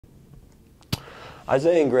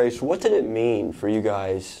Isaiah and Grace, what did it mean for you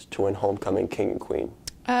guys to win Homecoming King and Queen?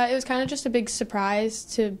 It was kind of just a big surprise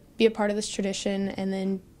to be a part of this tradition and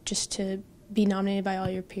then just to be nominated by all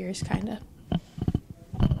your peers, kind of.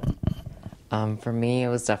 For me, it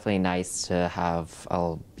was definitely nice to have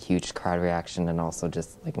a huge crowd reaction, and also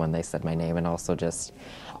just like when they said my name, and also just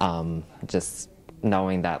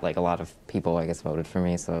knowing that like a lot of people, I guess, voted for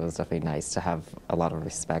me. So it was definitely nice to have a lot of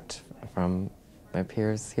respect from my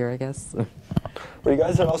peers here, I guess. Were you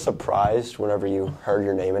guys at all surprised whenever you heard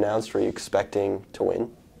your name announced? Were you expecting to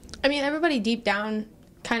win? I mean, everybody deep down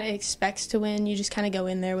kind of expects to win. You just kind of go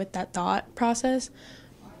in there with that thought process.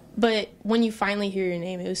 But when you finally hear your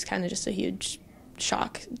name, it was kind of just a huge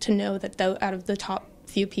shock to know that out of the top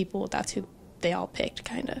few people, that's who they all picked,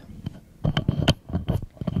 kind of.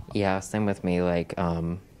 Yeah, same with me. Like,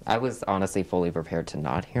 I was honestly fully prepared to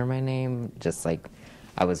not hear my name. Just like,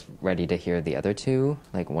 I was ready to hear the other two,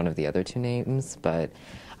 like one of the other two names. But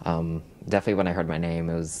definitely when I heard my name,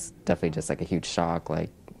 it was definitely just like a huge shock. Like,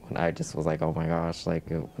 I just was like, oh my gosh,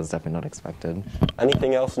 like it was definitely not expected.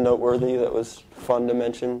 Anything else noteworthy that was fun to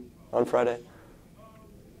mention on Friday?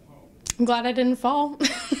 I'm glad I didn't fall.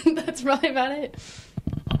 That's probably about it.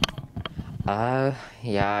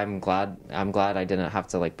 Yeah, I'm glad I didn't have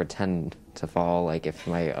to like pretend to fall like if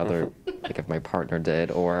my other like if my partner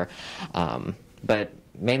did, or but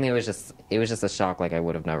mainly it was just a shock. Like I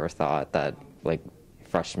would have never thought that like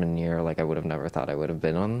freshman year, like I would have never thought I would have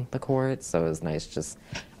been on the court. So it was nice just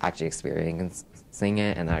actually experiencing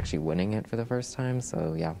it and actually winning it for the first time.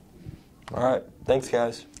 So yeah. All right. Thanks,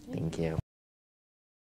 guys. Thank you.